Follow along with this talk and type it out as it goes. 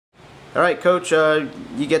All right, Coach. You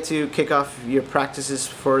get to kick off your practices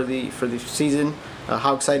for the season.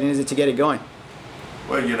 How exciting is it to get it going?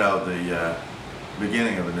 Well, you know, the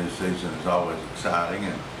beginning of a new season is always exciting,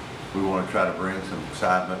 and we want to try to bring some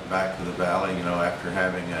excitement back to the Valley. You know, after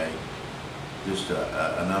having just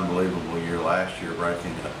an unbelievable year last year,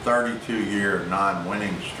 breaking a 32-year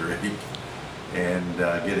non-winning streak, and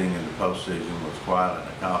getting into postseason was quite an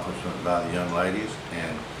accomplishment by the young ladies,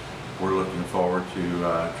 and we're looking forward to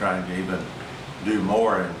trying to even do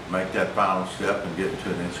more and make that final step and get into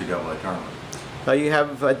an NCAA tournament. You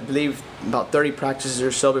have, I believe, about 30 practices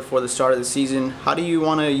or so before the start of the season. How do you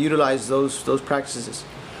want to utilize those practices?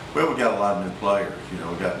 Well, we've got a lot of new players. You know,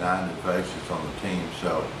 we've got 9 new faces on the team,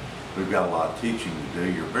 so we've got a lot of teaching to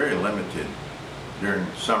do. You're very limited during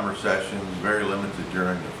summer sessions, very limited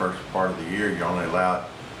during the first part of the year. You're only allowed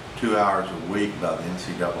 2 hours a week by the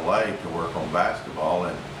NCAA to work on basketball,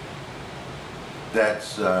 and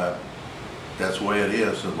that's the way it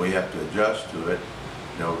is, so we have to adjust to it.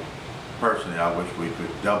 You know, personally, I wish we could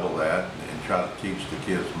double that and try to teach the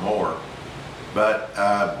kids more, but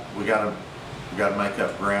we got to make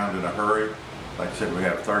up ground in a hurry. Like I said, we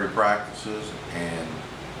have 30 practices, and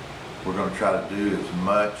we're going to try to do as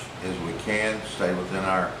much as we can, stay within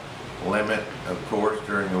our limit, of course,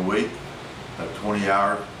 during the week of 20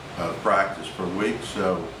 hours of practice per week.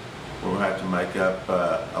 So we're going to have to make up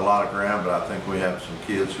a lot of ground, but I think we have some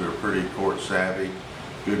kids who are pretty court savvy,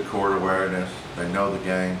 good court awareness, they know the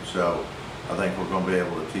game, so I think we're going to be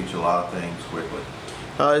able to teach a lot of things quickly.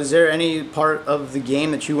 Is there any part of the game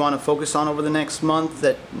that you want to focus on over the next month,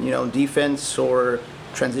 that, you know, defense or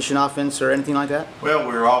transition offense or anything like that? Well,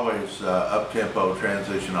 we're always up-tempo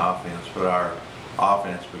transition offense, but our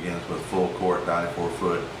offense begins with full court,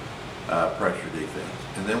 94-foot pressure defense.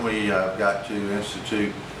 And then we got to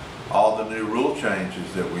institute all the new rule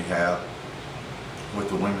changes that we have with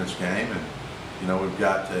the women's game, and you know, we've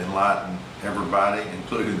got to enlighten everybody,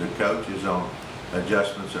 including the coaches, on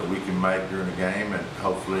adjustments that we can make during the game and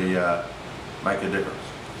hopefully make a difference.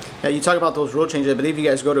 Yeah, you talk about those rule changes. I believe you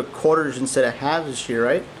guys go to quarters instead of halves this year,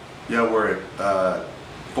 right? Yeah, we're at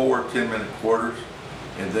 4 10-minute quarters,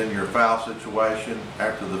 and then your foul situation,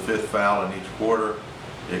 after the 5th foul in each quarter,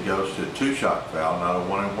 it goes to a 2-shot foul, not a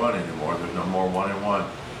 1-and-1 anymore. There's no more 1-and-1.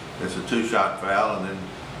 It's a 2-shot foul, and then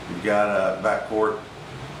you've got a backcourt,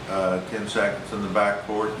 10 seconds in the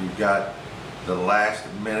backcourt. You've got the last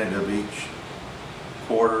minute of each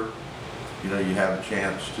quarter. You know, you have a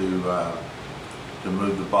chance to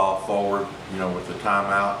move the ball forward, you know, with the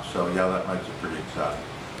timeout. So yeah, that makes it pretty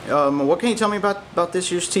exciting. What can you tell me about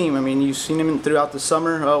this year's team? I mean, you've seen them throughout the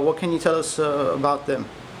summer. What can you tell us about them?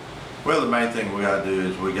 Well, the main thing we got to do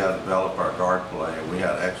is we got to develop our guard play. We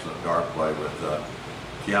had excellent guard play with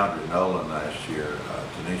Keandra Nolan last year,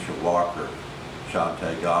 Tanisha Walker,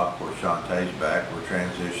 Shantae Goff. Of course, Shantae's back. We're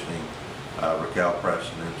transitioning Raquel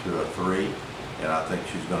Preston into a 3, and I think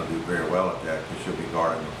she's going to do very well at that because she'll be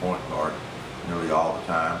guarding the point guard nearly all the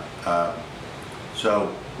time.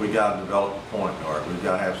 So we got to develop a point guard. We've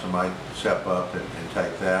got to have somebody step up and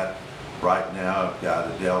take that. Right now, I've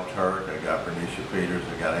got Adele Turk, I've got Bernicia Peters,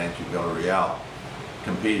 I've got Angie Villarreal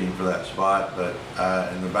competing for that spot, but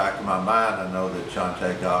in the back of my mind, I know that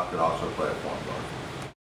Shantae Goff could also play a point guard.